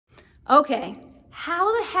Okay,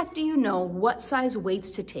 how the heck do you know what size weights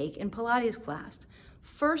to take in Pilates class?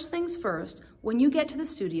 First things first, when you get to the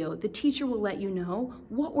studio, the teacher will let you know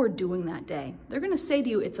what we're doing that day. They're gonna say to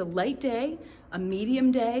you, it's a light day, a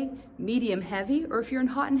medium heavy, or if you're in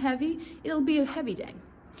hot and heavy, it'll be a heavy day.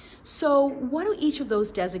 So what do each of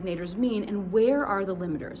those designators mean and where are the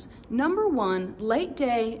limiters? Number one, light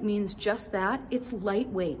day means just that, it's light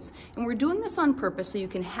weights. And we're doing this on purpose so you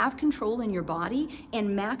can have control in your body and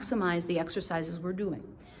maximize the exercises we're doing.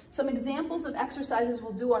 Some examples of exercises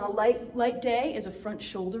we'll do on a light day is a front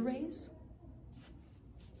shoulder raise,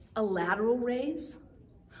 a lateral raise,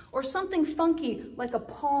 or something funky like a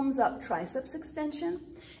palms up triceps extension.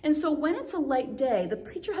 And so when it's a light day, the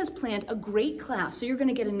teacher has planned a great class, so you're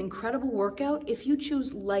gonna get an incredible workout if you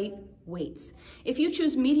choose light weights. If you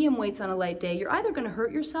choose medium weights on a light day, you're either gonna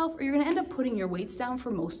hurt yourself or you're gonna end up putting your weights down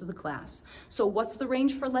for most of the class. So what's the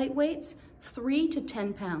range for light weights? 3 to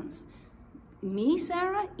 10 pounds. Me,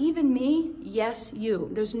 Sarah? Even me? Yes, you.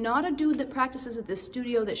 There's not a dude that practices at this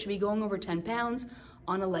studio that should be going over 10 pounds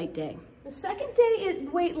on a light day. The second day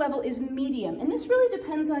weight level is medium, and this really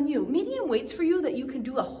depends on you. Medium weights for you that you can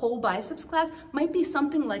do a whole biceps class might be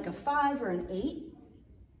something like a 5 or an 8.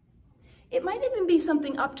 It might even be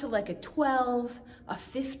something up to like a 12, a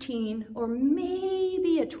 15, or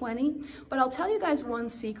maybe a 20. But I'll tell you guys one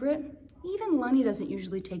secret. Even Lunny doesn't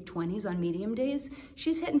usually take 20s on medium days.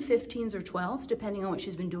 She's hitting 15s or 12s, depending on what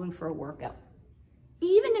she's been doing for a workout.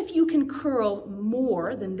 Even if you can curl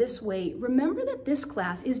more than this weight, remember that this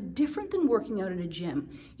class is different than working out at a gym.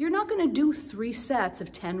 You're not gonna do 3 sets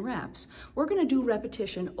of 10 reps. We're gonna do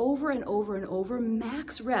repetition over and over and over,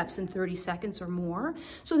 max reps in 30 seconds or more,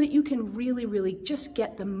 so that you can really just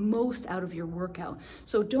get the most out of your workout.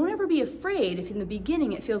 So don't ever be afraid if in the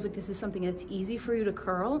beginning it feels like this is something that's easy for you to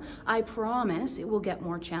curl. I promise it will get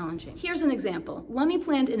more challenging. Here's an example. Lunny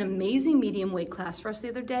planned an amazing medium weight class for us the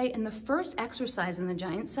other day, and the first exercise in the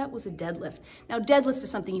giant set was a deadlift. Now deadlift is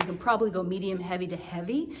something you can probably go medium heavy to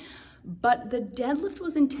heavy, but the deadlift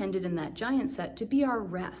was intended in that giant set to be our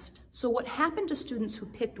rest. So what happened to students who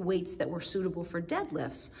picked weights that were suitable for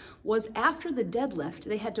deadlifts was after the deadlift,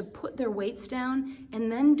 they had to put their weights down and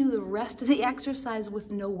then do the rest of the exercise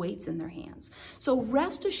with no weights in their hands. So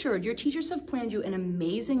rest assured, your teachers have planned you an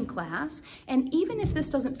amazing class, and even if this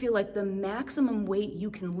doesn't feel like the maximum weight you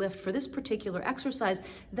can lift for this particular exercise,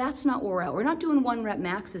 that's not where we're at. We're not doing 1 rep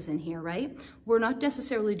maxes in here, right? We're not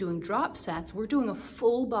necessarily doing drop sets. We're doing a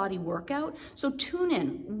full body workout. So tune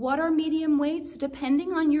in. What are medium weights?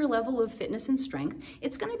 Depending on your level of fitness and strength,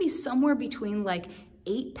 it's going to be somewhere between like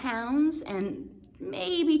 8 pounds and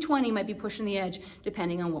maybe 20, might be pushing the edge,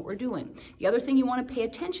 depending on what we're doing. The other thing you want to pay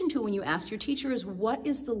attention to when you ask your teacher is, what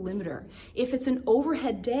is the limiter? If it's an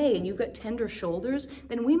overhead day and you've got tender shoulders,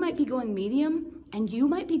 then we might be going medium, and you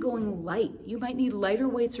might be going light. You might need lighter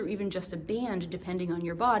weights or even just a band, depending on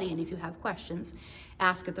your body. And if you have questions,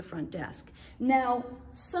 ask at the front desk. Now,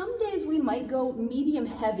 some days we might go medium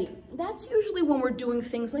heavy. That's usually when we're doing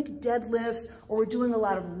things like deadlifts, or we're doing a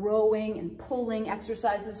lot of rowing and pulling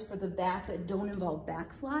exercises for the back that don't involve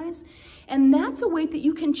back flies. And that's a weight that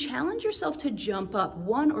you can challenge yourself to jump up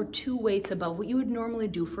 1 or 2 weights above what you would normally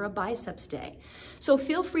do for a biceps day. So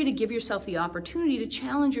feel free to give yourself the opportunity to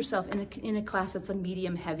challenge yourself in a class that's a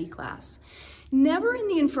medium heavy class. Never in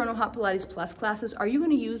the Inferno Hot Pilates Plus classes are you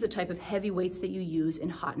going to use the type of heavy weights that you use in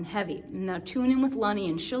hot and heavy. Now tune in with Lunny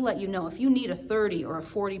and she'll let you know if you need a 30 or a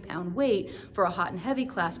 40 pound weight for a hot and heavy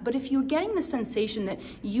class. But if you're getting the sensation that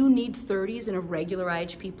you need 30s in a regular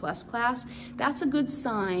IHP Plus class, that's a good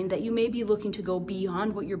sign that you may be looking to go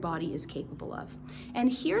beyond what your body is capable of. And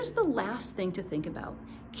here's the last thing to think about.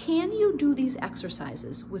 Can you do these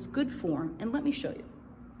exercises with good form? And let me show you.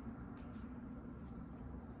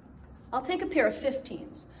 I'll take a pair of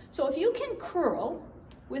 15s. So if you can curl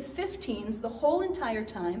with 15s the whole entire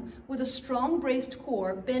time with a strong braced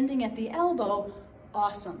core bending at the elbow,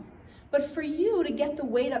 awesome. But for you to get the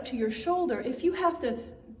weight up to your shoulder, if you have to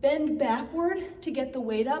bend backward to get the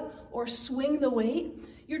weight up or swing the weight,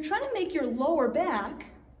 you're trying to make your lower back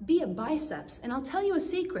be a biceps. And I'll tell you a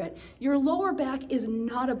secret, your lower back is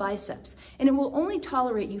not a biceps, and it will only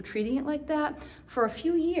tolerate you treating it like that for a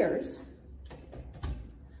few years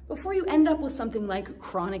before you end up with something like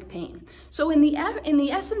chronic pain. So in the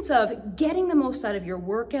essence of getting the most out of your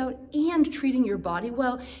workout and treating your body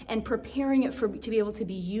well and preparing it to be able to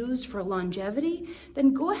be used for longevity,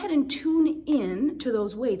 then go ahead and tune in to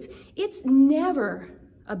those weights. It's never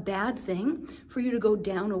a bad thing for you to go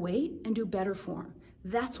down a weight and do better form.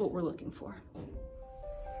 That's what we're looking for.